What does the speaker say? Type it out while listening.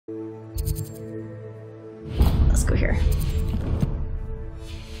let's go here.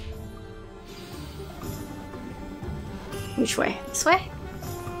 Which way? This way?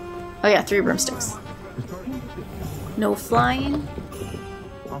 Oh yeah, 3 broomsticks. No flying.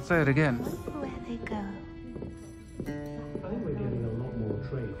 I'll say it again. Where they go?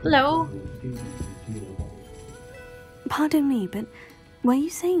 Hello. Pardon me, but were you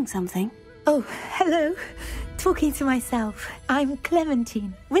saying something? Oh, hello. Talking to myself. I'm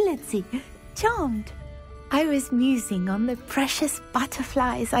Clementine Willardsey. Charmed. I was musing on the precious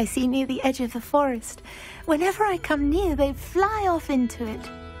butterflies I see near the edge of the forest. Whenever I come near, they fly off into it.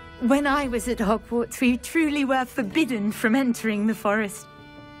 When I was at Hogwarts, we truly were forbidden from entering the forest.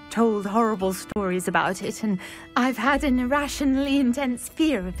 Told horrible stories about it, and I've had an irrationally intense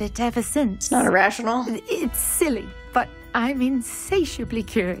fear of it ever since. It's not irrational. It's silly, but I'm insatiably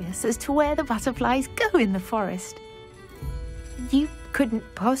curious as to where the butterflies go in the forest. You couldn't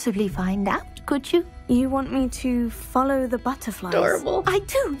possibly find out, could you? You want me to follow the butterflies? Adorable. I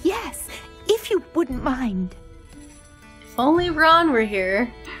do, yes. If you wouldn't mind. If only Ron were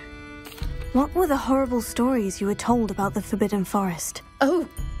here. What were the horrible stories you were told about the Forbidden Forest? Oh,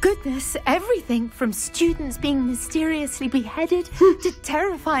 goodness, everything from students being mysteriously beheaded to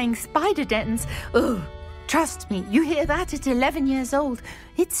terrifying spider dens. Oh, trust me, you hear that at 11 years old,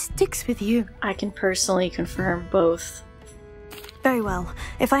 it sticks with you. I can personally confirm both. Very well.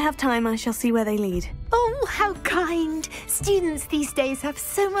 If I have time, I shall see where they lead. Oh, how kind. Students these days have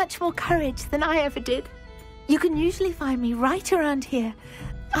so much more courage than I ever did. You can usually find me right around here.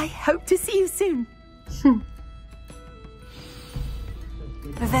 I hope to see you soon.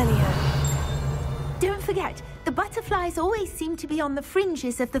 Revelio. Don't forget, the butterflies always seem to be on the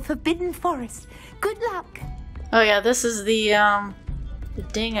fringes of the Forbidden Forest. Good luck. Oh yeah, this is the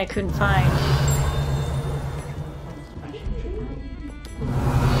ding I couldn't find.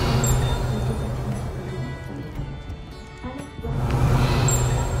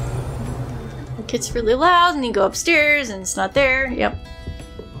 It gets really loud and you go upstairs and it's not there. Yep.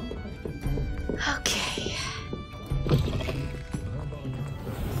 Okay.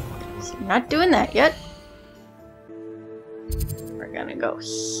 So you're not doing that yet. We're gonna go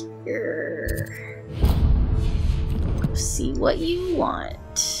here. Go see what you want.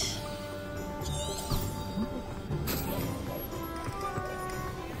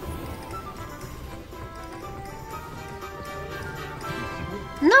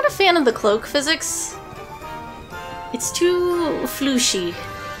 I'm not a fan of the cloak physics. It's too flooshy.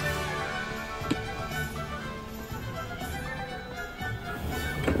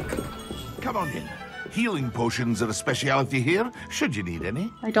 Come on in. Healing potions are a speciality here, should you need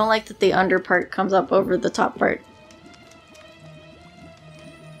any. I don't like that the under part comes up over the top part.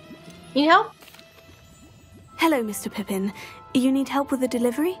 Need help? Hello, Mr. Pippin. You need help with the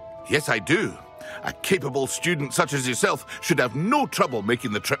delivery? Yes, I do. A capable student such as yourself should have no trouble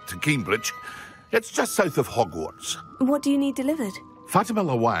making the trip to Cambridge. It's just south of Hogwarts. What do you need delivered? Fatima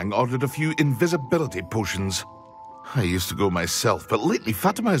Lawang ordered a few invisibility potions. I used to go myself, but lately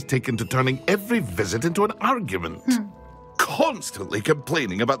Fatima has taken to turning every visit into an argument. Constantly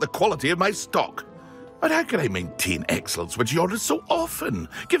complaining about the quality of my stock. But how can I maintain excellence when she orders so often,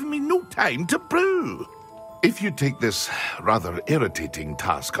 giving me no time to brew? If you take this rather irritating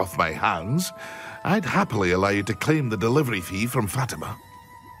task off my hands, I'd happily allow you to claim the delivery fee from Fatima.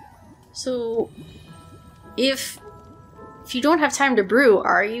 So, if you don't have time to brew,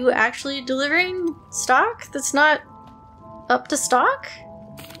 are you actually delivering stock that's not up to stock?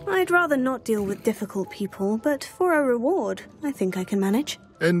 I'd rather not deal with difficult people, but for a reward, I think I can manage.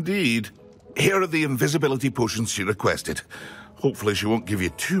 Indeed. Here are the invisibility potions she requested. Hopefully she won't give you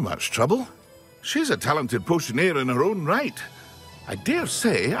too much trouble. She's a talented potioneer in her own right. I dare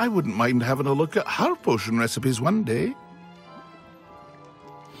say I wouldn't mind having a look at her potion recipes one day.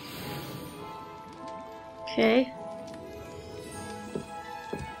 Okay.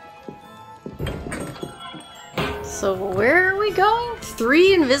 So where are we going?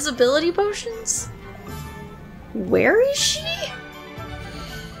 3 invisibility potions? Where is she?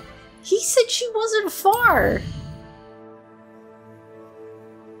 He said she wasn't far.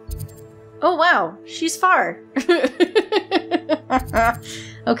 Oh wow, she's far.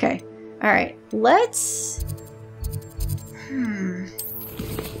 Okay, alright, let's...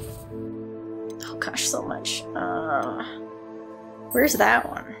 Oh gosh, so much. Where's that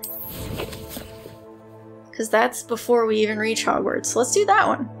one? Because that's before we even reach Hogwarts. So let's do that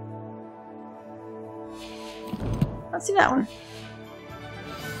one. Let's do that one.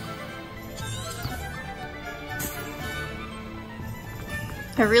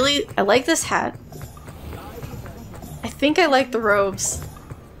 I like this hat. I think I like the robes.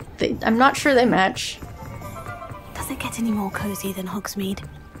 I'm not sure they match. Does it get any more cozy than Hogsmeade?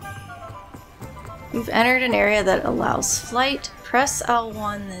 You've entered an area that allows flight. Press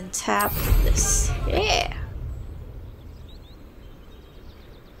L1, then tap this. Yeah!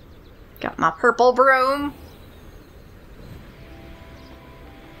 Got my purple broom.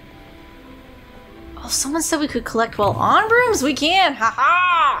 Oh, someone said we could collect while on brooms? We can!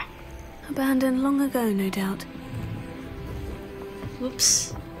 Haha! Abandoned long ago, no doubt.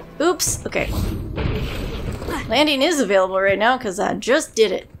 Oops. Oops! Okay. Landing is available right now because I just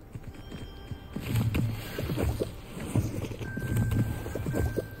did it.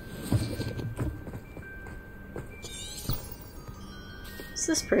 What's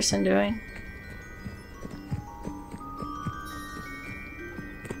this person doing?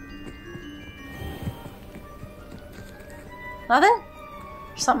 Nothing?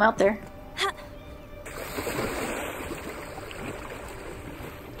 There's something out there.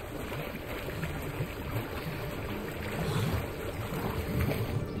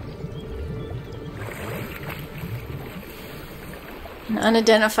 An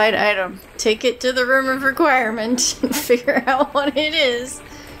unidentified item. Take it to the room of requirement and figure out what it is.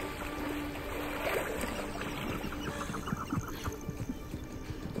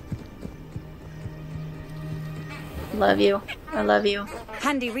 Love you. I love you.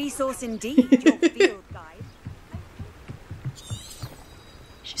 Handy resource indeed, your field guide.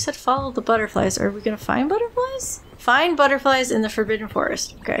 She said follow the butterflies. Are we gonna find butterflies? Find butterflies in the Forbidden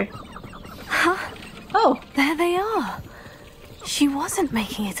Forest. Okay. Huh? Oh. There they are. She wasn't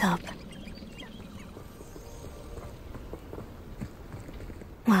making it up.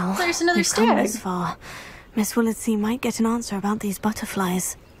 Well, there's another we've come stag. this far. Miss Willardsea might get an answer about these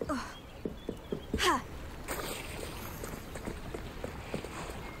butterflies.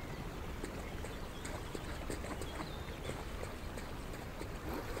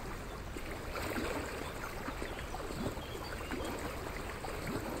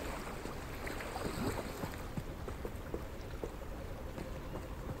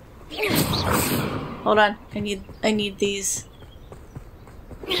 Hold on. I need these.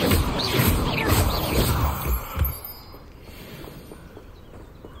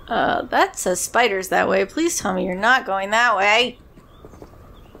 That says spiders that way. Please tell me you're not going that way.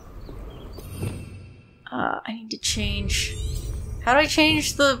 I need to change. How do I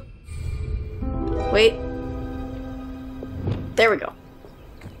change the... Wait. There we go.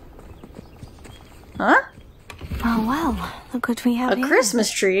 Huh? Oh well, look what we have A here.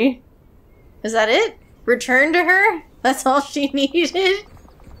 Christmas tree? Is that it? Return to her? That's all she needed?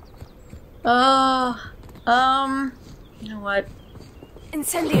 You know what?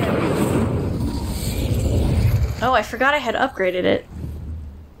 Incendio. Oh, I forgot I had upgraded it.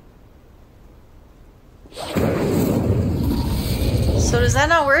 So does that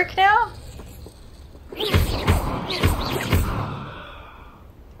not work now?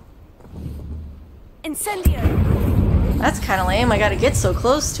 Incendio. That's kind of lame. I gotta get so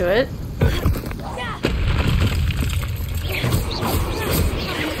close to it.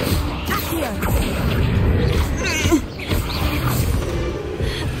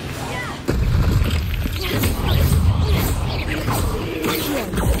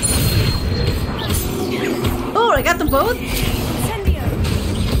 Oh, I got them both?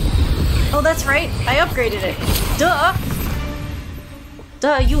 Oh, that's right. I upgraded it. Duh!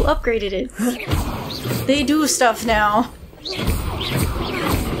 Duh, you upgraded it. They do stuff now.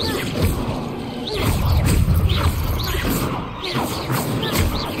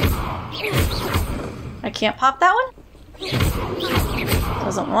 I can't pop that one?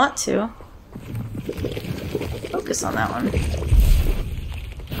 Doesn't want to. Focus on that one.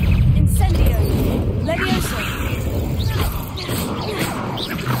 Incendio. Levioso.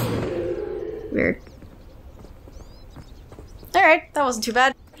 Weird. Alright, that wasn't too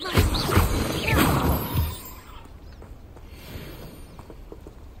bad.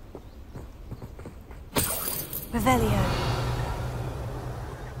 Revelio.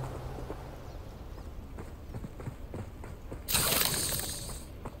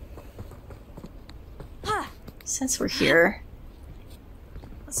 Since we're here,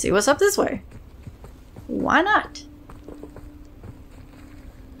 let's see what's up this way. Why not?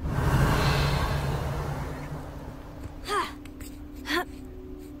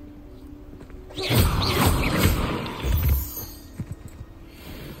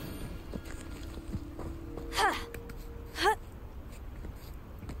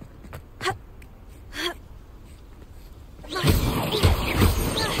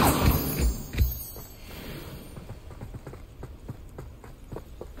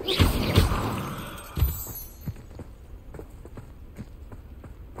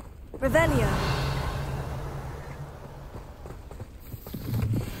 Revelio.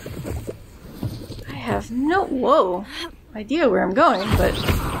 no, whoa. Idea where I'm going, but...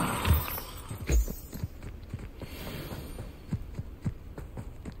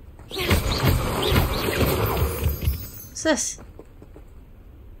 What's this?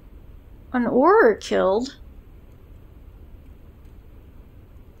 An Auror killed?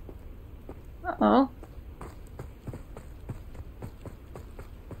 Uh-oh.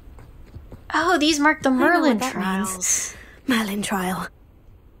 Oh, these mark the I know what Merlin that trials. means. Merlin trial.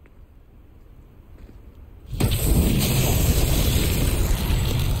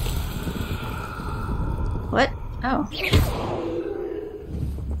 What? Oh.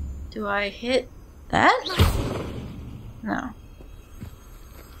 Do I hit that? No.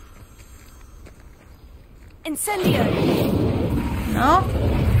 Incendio! No?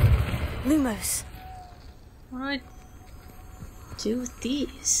 Lumos. What do I do with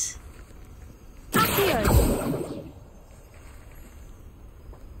these? Accio!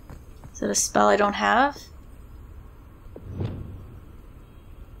 Is it a spell I don't have?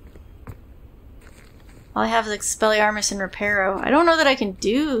 All I have is Expelliarmus and Reparo. I don't know that I can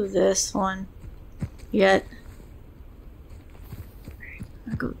do this one yet.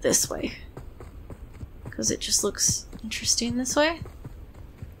 I'll go this way. Because it just looks interesting this way.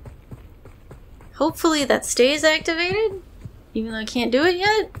 Hopefully that stays activated, even though I can't do it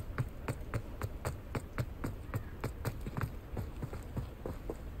yet.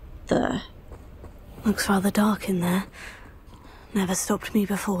 Looks rather dark in there. Never stopped me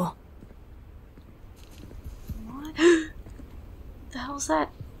before. What? The hell's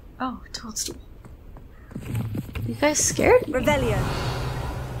that? Oh, toadstool. You guys scared? Revelio.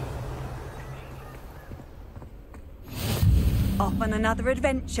 Off on another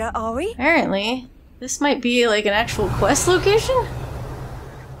adventure, are we? Apparently. This might be like an actual quest location?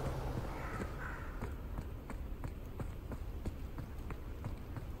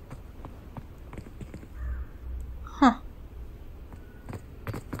 Huh.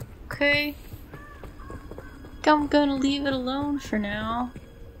 Okay. I'm gonna leave it alone for now.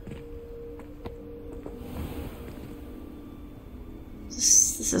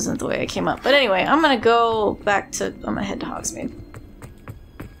 This isn't the way I came up. But anyway, I'm gonna go back to... I'm gonna head to Hogsmeade.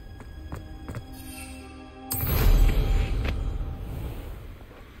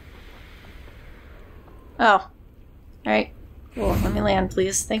 Oh. Alright. Cool. Let me land,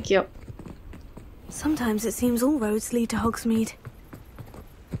 please. Thank you. Sometimes it seems all roads lead to Hogsmeade.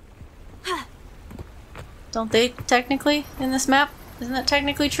 Don't they technically in this map? Isn't that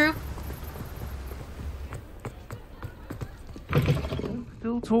technically true?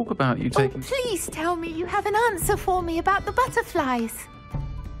 Still talk about you Oh, taking... please tell me you have an answer for me about the butterflies.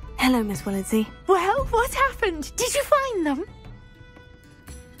 Hello, Miss Willitsey. Well, what happened? Did you find them?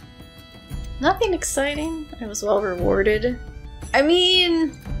 Nothing exciting. I was well rewarded. I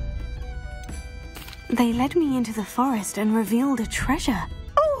mean... They led me into the forest and revealed a treasure.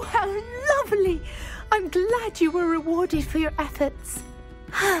 Oh, how lovely! I'm glad you were rewarded for your efforts.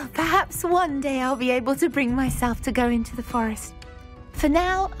 Perhaps one day I'll be able to bring myself to go into the forest. For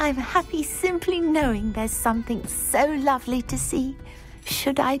now, I'm happy simply knowing there's something so lovely to see,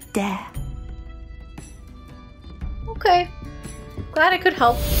 should I dare. Okay. Glad I could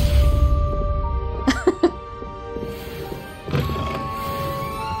help.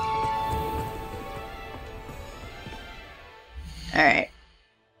 Alright.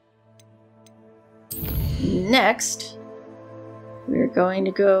 Next, we're going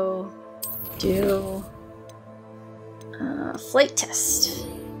to go do a flight test.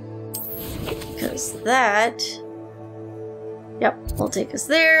 Because that... Yep, will take us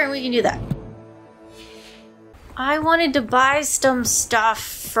there, and we can do that. I wanted to buy some stuff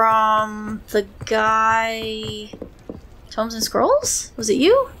from the guy... Tomes and Scrolls? Was it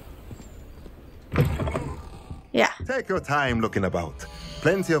you? Yeah. Take your time looking about.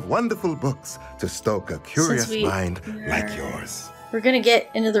 Plenty of wonderful books to stoke a curious mind like yours. We're gonna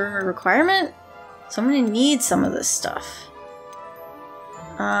get into the rumor requirement, so I'm gonna need some of this stuff.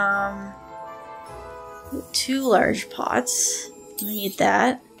 2 large pots. I need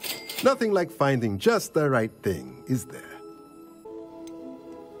that. Nothing like finding just the right thing, is there?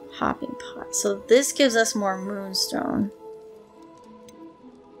 Hopping pot. So this gives us more moonstone.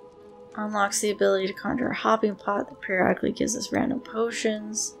 Unlocks the ability to conjure a hopping pot that periodically gives us random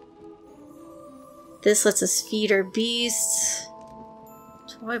potions. This lets us feed our beasts.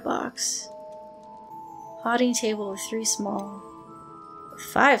 Toy box. Potting table with 3 small.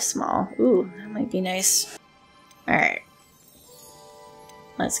 5 small. Ooh, that might be nice. Alright.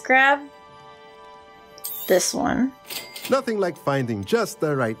 Let's grab this one. Nothing like finding just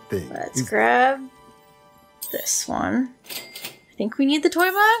the right thing. Let's grab this one. I think we need the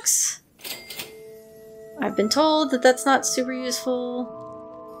toy box. I've been told that that's not super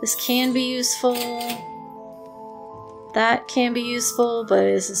useful. This can be useful. That can be useful, but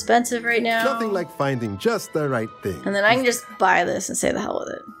it's expensive right now. Nothing like finding just the right thing. And then I can just buy this and say the hell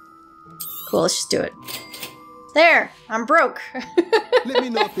with it. Cool, let's just do it. There! I'm broke! Let me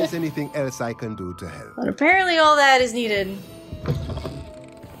know if there's anything else I can do to help. But apparently all that is needed.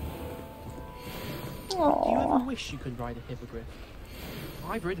 Do you ever wish you could ride a hippogriff?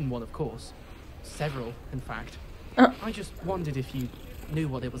 I've ridden one, of course. Several, in fact. I just wondered if you knew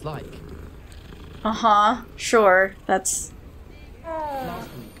what it was like. Uh-huh. Sure. That's... Last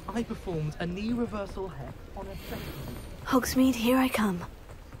week, I performed a knee reversal hep on a festival. Hogsmeade, here I come.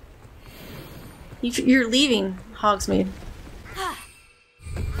 You're leaving, Hogsmeade.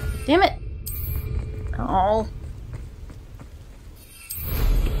 Damn it. Oh.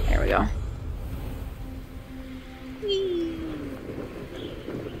 There we go. Whee.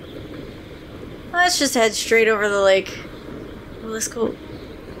 Let's just head straight over the lake. Oh, let's go.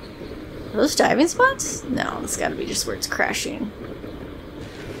 Are those diving spots? No, it's gotta be just where it's crashing.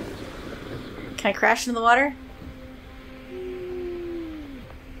 Can I crash into the water?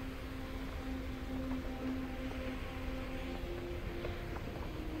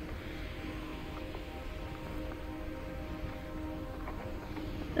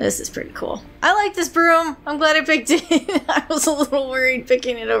 This is pretty cool. I like this broom. I'm glad I picked it. I was a little worried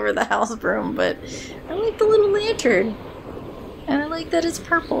picking it over the house broom, but I like the little lantern. And I like that it's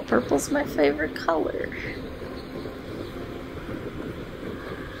purple. Purple's my favorite color.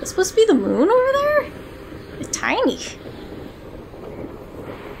 Is supposed to be the moon over there? It's tiny.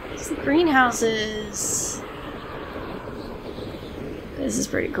 It's the greenhouses. This is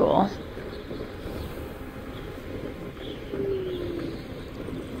pretty cool.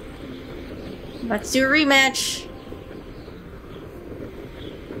 Let's do a rematch.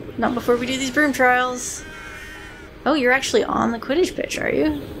 Not before we do these broom trials. Oh, you're actually on the Quidditch pitch, are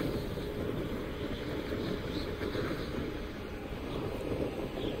you?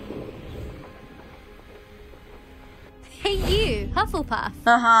 Hey you, Hufflepuff.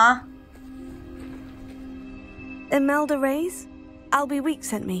 Uh-huh. Imelda Reyes? Albie Week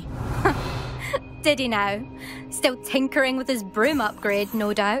sent me. Did he now? Still tinkering with his broom upgrade,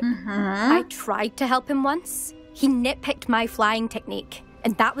 no doubt. I tried to help him once. He nitpicked my flying technique,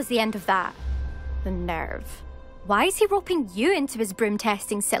 and that was the end of that. The nerve. Why is he roping you into his broom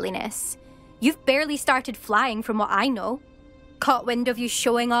testing silliness? You've barely started flying from what I know. Caught wind of you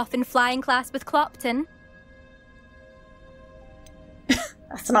showing off in flying class with Clopton.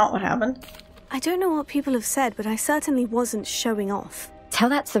 That's not what happened. I don't know what people have said, but I certainly wasn't showing off. Tell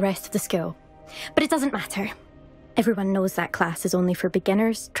that to the rest of the school. But it doesn't matter. Everyone knows that class is only for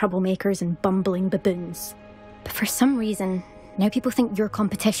beginners, troublemakers, and bumbling baboons. But for some reason, now people think you're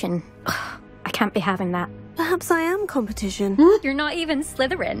competition. Ugh, I can't be having that. Perhaps I am competition. You're not even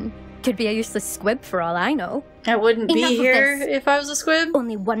Slytherin. Could be a useless squib for all I know. I wouldn't be here if I was a squib.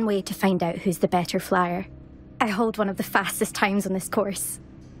 Only one way to find out who's the better flyer. I hold one of the fastest times on this course.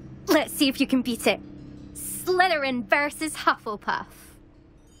 Let's see if you can beat it. Slytherin versus Hufflepuff.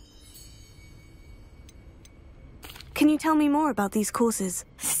 Can you tell me more about these courses?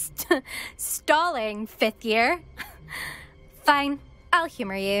 Stalling, 5th year. Fine, I'll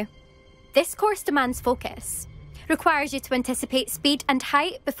humour you. This course demands focus. Requires you to anticipate speed and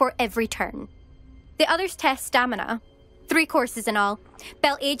height before every turn. The others test stamina. 3 courses in all,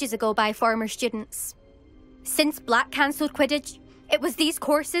 built ages ago by former students. Since Black cancelled Quidditch, it was these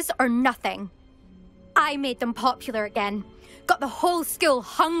courses or nothing. I made them popular again. Got the whole school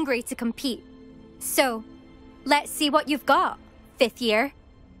hungry to compete. So, let's see what you've got, 5th year.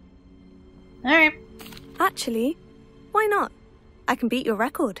 Alright. Actually, why not? I can beat your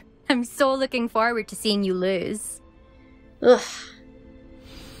record. I'm so looking forward to seeing you lose. Ugh.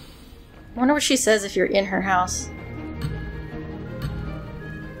 I wonder what she says if you're in her house.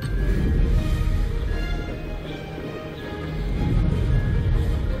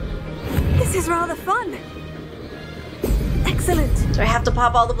 This is rather fun. Excellent. Do I have to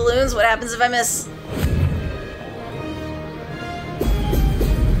pop all the balloons? What happens if I miss?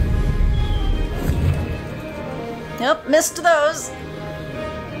 Nope, missed those.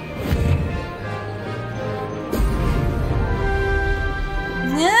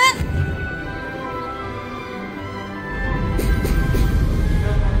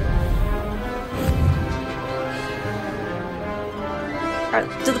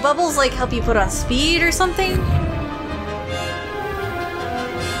 Do the bubbles like help you put on speed or something?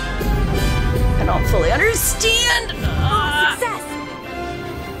 I don't fully understand. Success!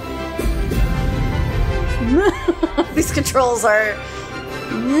 These controls are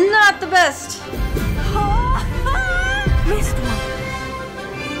not the best. Oh! Missed one.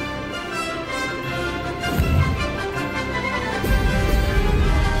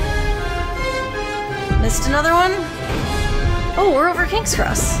 Missed another one? Oh, we're over King's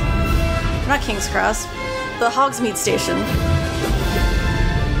Cross. Not King's Cross, the Hogsmeade station.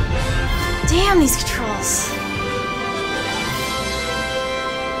 Damn, these controls.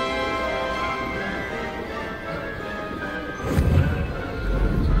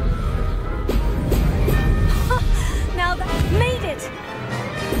 Now that made it.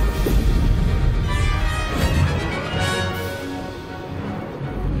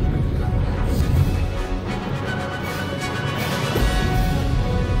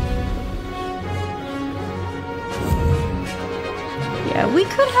 Yeah, we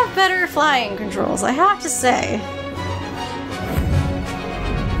could have better flying controls, I have to say.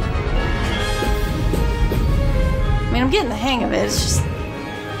 I mean, I'm getting the hang of it. It's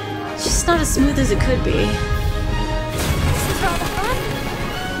just not as smooth as it could be.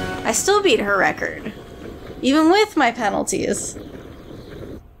 I still beat her record, even with my penalties.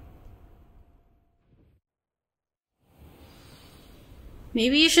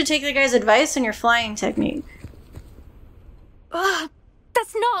 Maybe you should take the guy's advice on your flying technique. Ugh,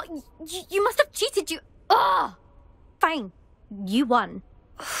 that's not... You must have cheated, you... Ugh! Fine. You won.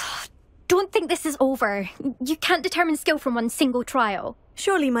 Ugh, don't think this is over. You can't determine skill from one single trial.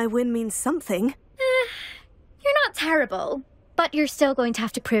 Surely my win means something. You're not terrible, but you're still going to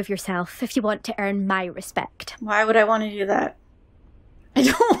have to prove yourself if you want to earn my respect. Why would I want to do that? I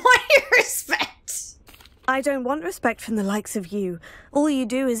don't want your respect! I don't want respect from the likes of you. All you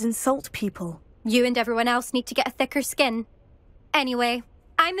do is insult people. You and everyone else need to get a thicker skin. Anyway,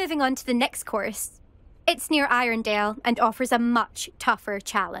 I'm moving on to the next course. It's near Irondale and offers a much tougher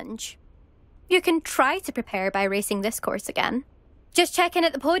challenge. You can try to prepare by racing this course again. Just check in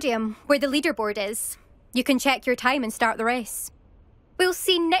at the podium, where the leaderboard is. You can check your time and start the race. We'll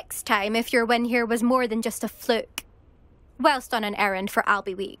see next time if your win here was more than just a fluke. Whilst on an errand for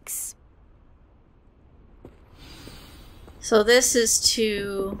Albie Weeks. So this is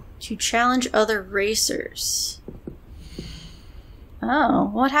to challenge other racers. Oh,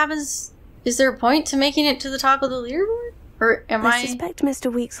 what happens? Is there a point to making it to the top of the leaderboard? Or am I suspect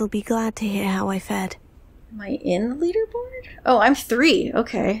Mr. Weeks will be glad to hear how I fared. Am I in the leaderboard? Oh, I'm 3.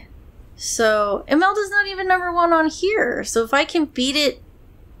 Okay. So, Imelda's not even number 1 on here. So if I can beat it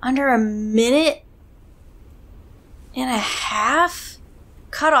under a minute and a half,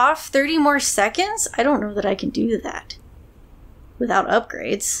 cut off 30 more seconds, I don't know that I can do that without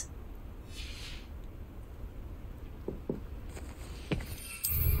upgrades.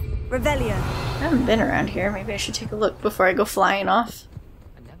 Revelio. I haven't been around here. Maybe I should take a look before I go flying off.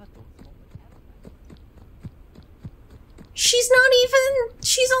 She's not even...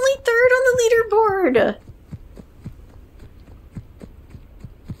 She's only 3rd on the leaderboard!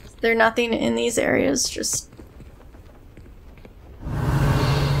 Is there nothing in these areas? Just...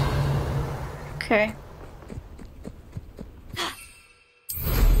 Okay.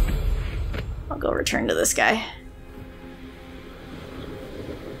 I'll go return to this guy.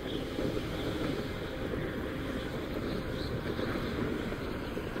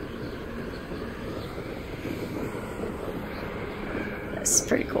 This is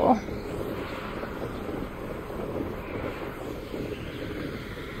pretty cool.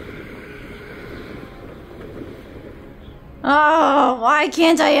 Oh, why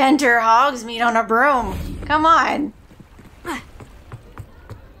can't I enter Hogsmeade on a broom? Come on.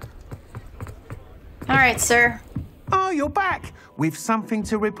 Alright, sir. Oh, you're back. With something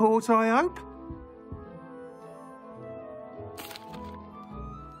to report, I hope?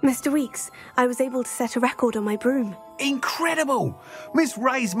 Mr. Weeks, I was able to set a record on my broom. Incredible! Miss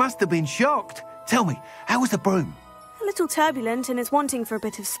Reyes must have been shocked. Tell me, how was the broom? A little turbulent and is wanting for a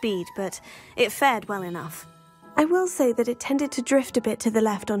bit of speed, but it fared well enough. I will say that it tended to drift a bit to the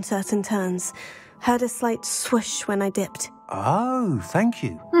left on certain turns. Heard a slight swoosh when I dipped. Oh, thank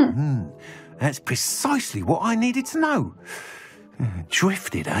you. That's precisely what I needed to know.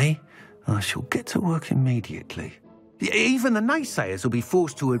 Drifted, eh? I shall get to work immediately. Even the naysayers will be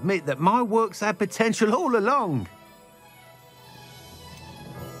forced to admit that my work's had potential all along.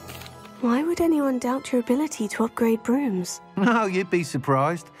 Why would anyone doubt your ability to upgrade brooms? Oh, you'd be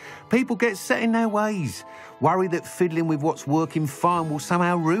surprised. People get set in their ways, worry that fiddling with what's working fine will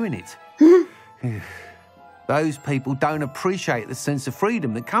somehow ruin it. Those people don't appreciate the sense of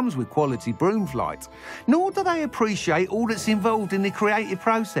freedom that comes with quality broom flight, nor do they appreciate all that's involved in the creative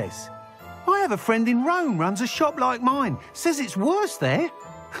process. I have a friend in Rome runs a shop like mine, says it's worse there.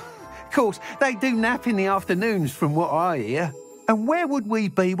 Of course, they do nap in the afternoons from what I hear. And where would we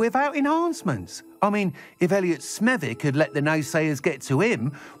be without enhancements? I mean, if Elliot Smethwick had let the naysayers get to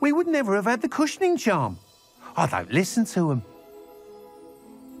him, we would never have had the cushioning charm. I don't listen to him.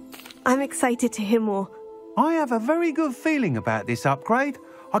 I'm excited to hear more. I have a very good feeling about this upgrade.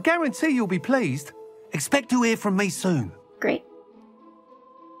 I guarantee you'll be pleased. Expect to hear from me soon. Great.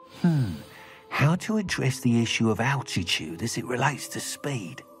 How to address the issue of altitude as it relates to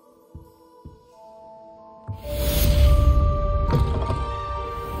speed?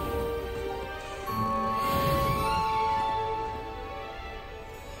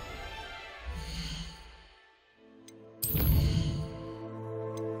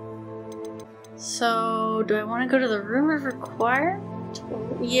 So, do I want to go to the room of requirement?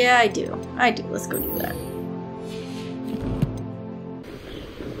 Yeah, I do. Let's go do that.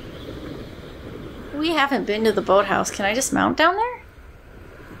 We haven't been to the boathouse. Can I just mount down there?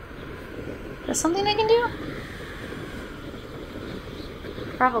 Is that something I can do?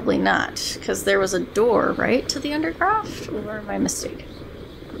 Probably not, because there was a door, right, to the undercroft? Or am I mistaken?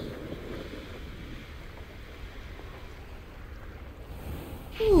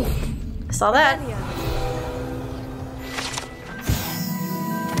 Ooh, I saw that.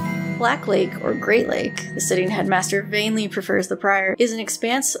 Black Lake, or Great Lake, the sitting headmaster vainly prefers the Prior, is an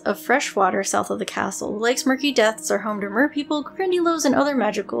expanse of fresh water south of the castle. The lake's murky depths are home to merpeople, grandilos, and other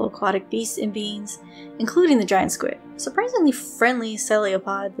magical aquatic beasts and beings, including the giant squid, surprisingly friendly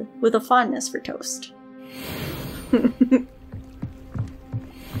celiopod with a fondness for toast.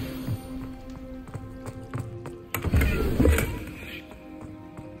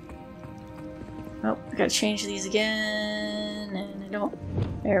 Oh, I gotta change these again, and I don't.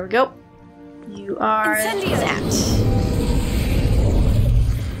 There we go. You are that.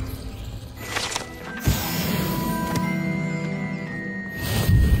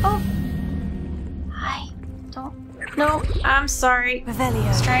 Oh. Hi. Don't. No, I'm sorry. Revelio. I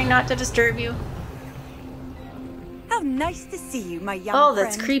was trying not to disturb you. How nice to see you, my young Oh,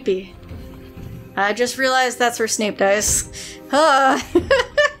 that's friend. creepy. I just realized that's where Snape dies.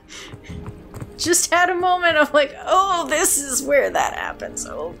 Just had a moment of like, oh, this is where that happens.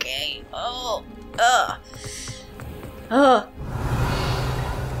 Okay. Oh.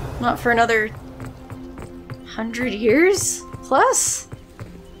 Not for another 100 years plus?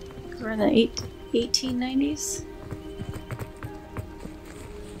 Because we're in the 1890s.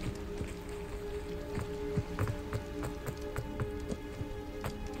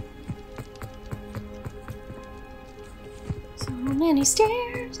 So many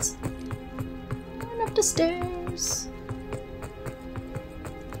stairs. Up the stairs.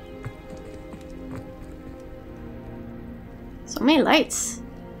 So many lights.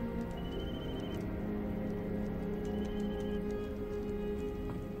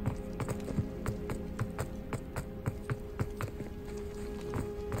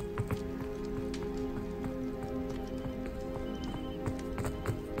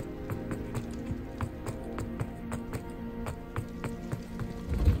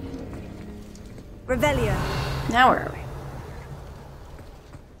 Revelio. Now where are we?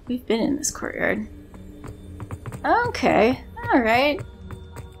 We've been in this courtyard. Okay, alright.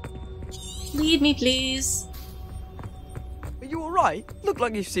 Lead me, please. Are you alright? Look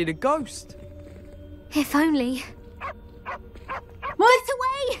like you've seen a ghost. If only. What? Get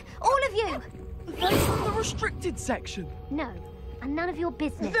away! All of you! That's from the restricted section. No, and none of your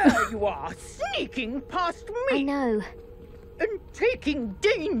business. There you are, sneaking past me. I know. And taking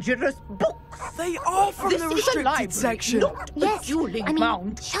dangerous books. They are from the restricted section. Not a dueling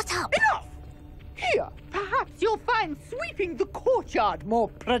ground. Shut up. Enough! Here, perhaps you'll find sweeping the courtyard more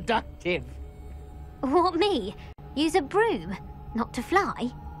productive. What, me? Use a broom? Not to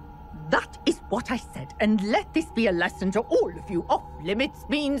fly? That is what I said, and let this be a lesson to all of you. Off-limits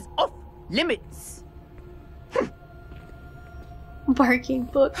means off-limits. Barking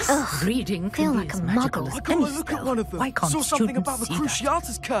books. Ugh, Reading feel can like be as a magical muggle. as I got to any look spell. at one of them. Why can't Saw something students about the see that?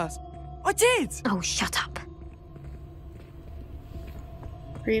 Cruciatus curse. I did! Oh, shut up.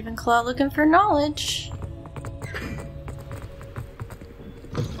 Ravenclaw looking for knowledge.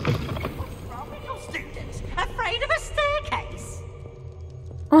 Students, afraid of a staircase?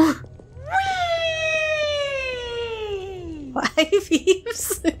 Oh. Whee! 5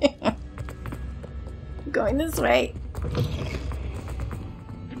 heaves. Going this way.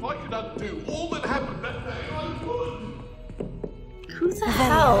 If I could undo all that happened that day, I would. Who the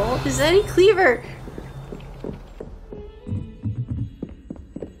hell is Eddie Cleaver?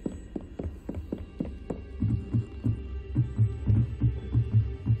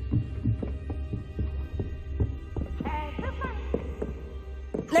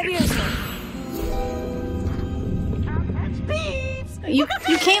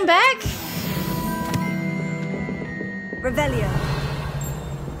 You came back? Revelio.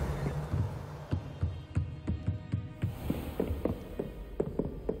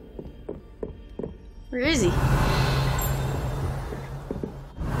 Where is he?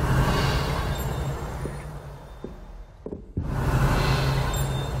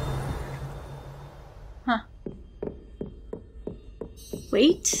 Huh.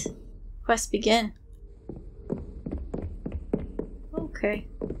 Wait. Quest begin. Okay.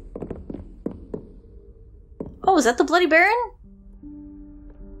 Oh, is that the Bloody Baron?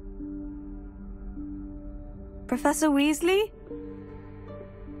 Professor Weasley?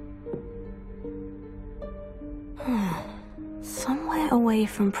 Somewhere away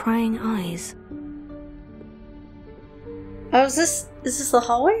from prying eyes. Oh, is this the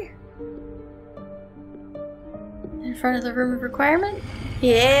hallway? In front of the room of requirement?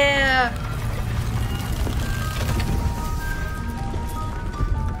 Yeah!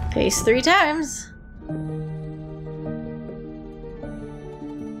 Pace 3 times.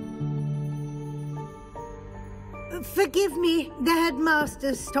 Forgive me, the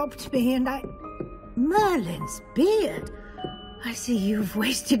headmaster stopped me and I... Merlin's beard. I see you've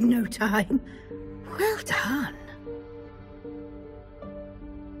wasted no time. Well done.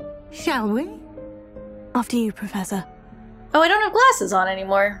 Shall we? After you, Professor. Oh, I don't have glasses on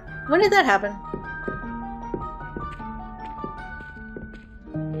anymore. When did that happen?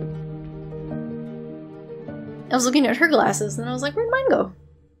 I was looking at her glasses and I was like, where'd mine go?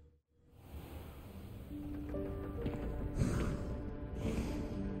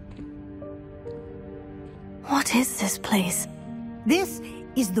 What is this place? This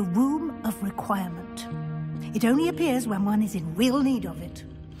is the Room of Requirement. It only appears when one is in real need of it.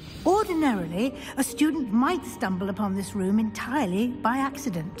 Ordinarily, a student might stumble upon this room entirely by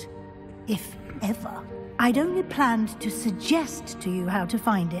accident. If ever. I'd only planned to suggest to you how to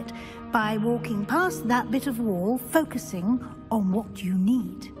find it by walking past that bit of wall, focusing on what you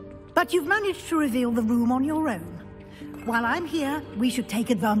need. But you've managed to reveal the room on your own. While I'm here, we should take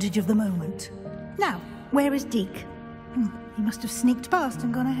advantage of the moment. Now, where is Deke? He must have sneaked past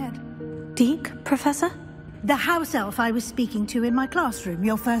and gone ahead. Deke, Professor? The house elf I was speaking to in my classroom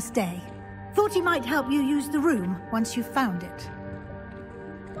your first day. Thought he might help you use the room once you've found it.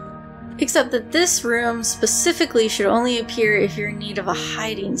 Except that this room specifically should only appear if you're in need of a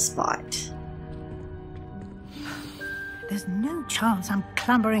hiding spot. There's no chance I'm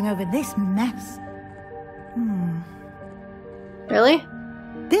clambering over this mess. Really?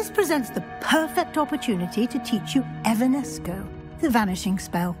 This presents the perfect opportunity to teach you Evanesco, the vanishing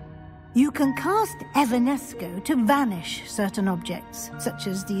spell. You can cast Evanesco to vanish certain objects, such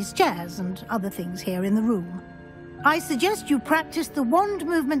as these chairs and other things here in the room. I suggest you practice the wand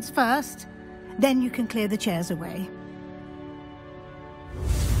movements first, then you can clear the chairs away.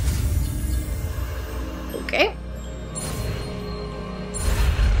 Okay.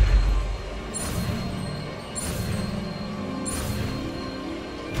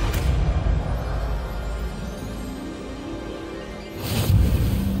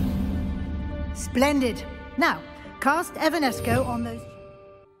 Splendid. Now, cast Evanesco on those...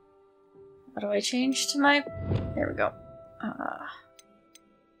 How do I change to my... There we go.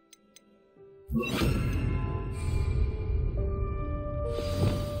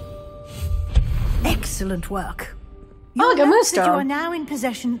 Excellent work. Oh, look, a moonstone. You are now in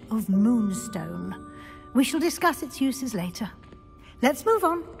possession of Moonstone. We shall discuss its uses later. Let's move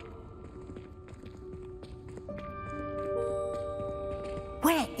on.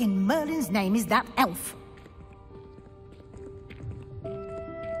 Where in Merlin's name is that elf?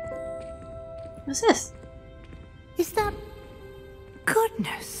 What's this? Is that...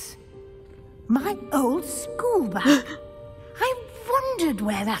 Goodness. My old school bag. I wondered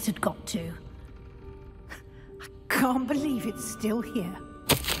where that had got to. I can't believe it's still here.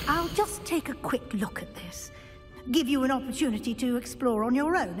 I'll just take a quick look at this. Give you an opportunity to explore on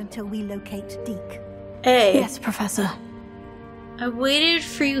your own until we locate Deke. Hey. Yes, Professor. I waited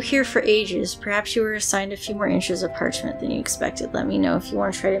for you here for ages. Perhaps you were assigned a few more inches of parchment than you expected. Let me know if you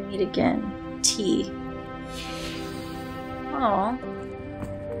want to try to meet again. T. Aww.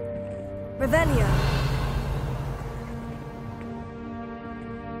 Revelio.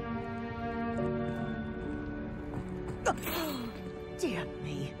 Dear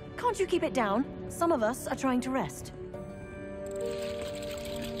me. Can't you keep it down? Some of us are trying to rest.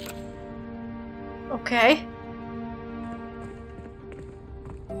 Okay.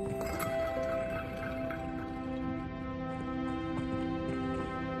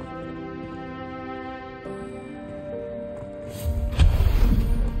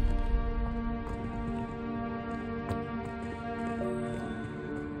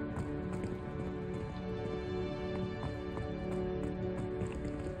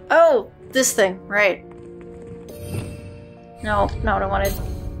 this thing, right. No, not what I wanted.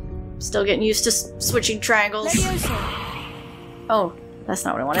 Still getting used to switching triangles. Oh, that's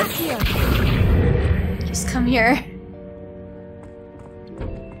not what I wanted. Just come here.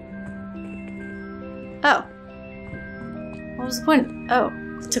 Oh. What was the point? Oh,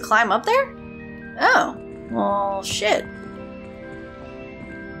 to climb up there? Oh. Well, shit.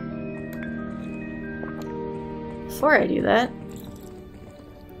 Before I do that.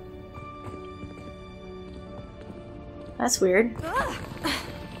 That's weird.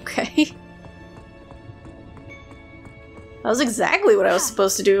 Okay. That was exactly what I was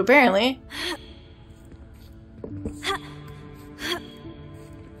supposed to do, apparently.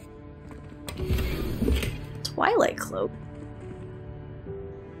 Twilight cloak.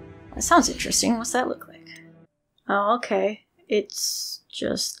 That sounds interesting. What's that look like? Oh, okay. It's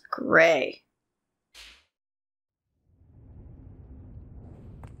just gray.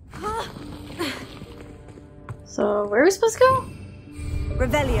 So, where are we supposed to go?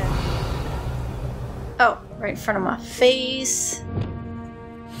 Revelio. Oh, right in front of my face.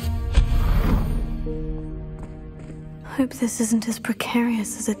 Hope this isn't as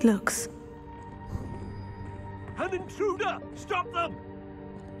precarious as it looks. An intruder! Stop them!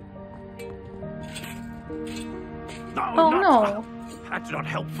 Oh no. That's not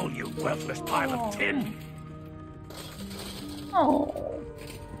helpful, you worthless pile of tin! Oh.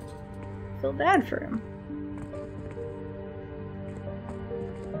 Feel bad for him.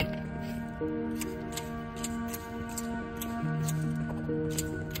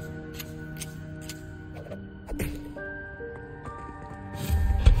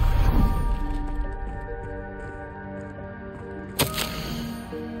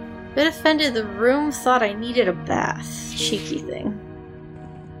 Bit offended the room thought I needed a bath. Cheeky thing.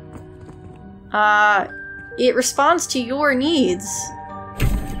 It responds to your needs.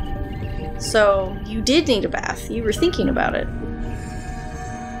 So, you did need a bath. You were thinking about it.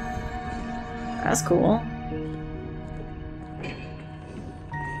 That's cool.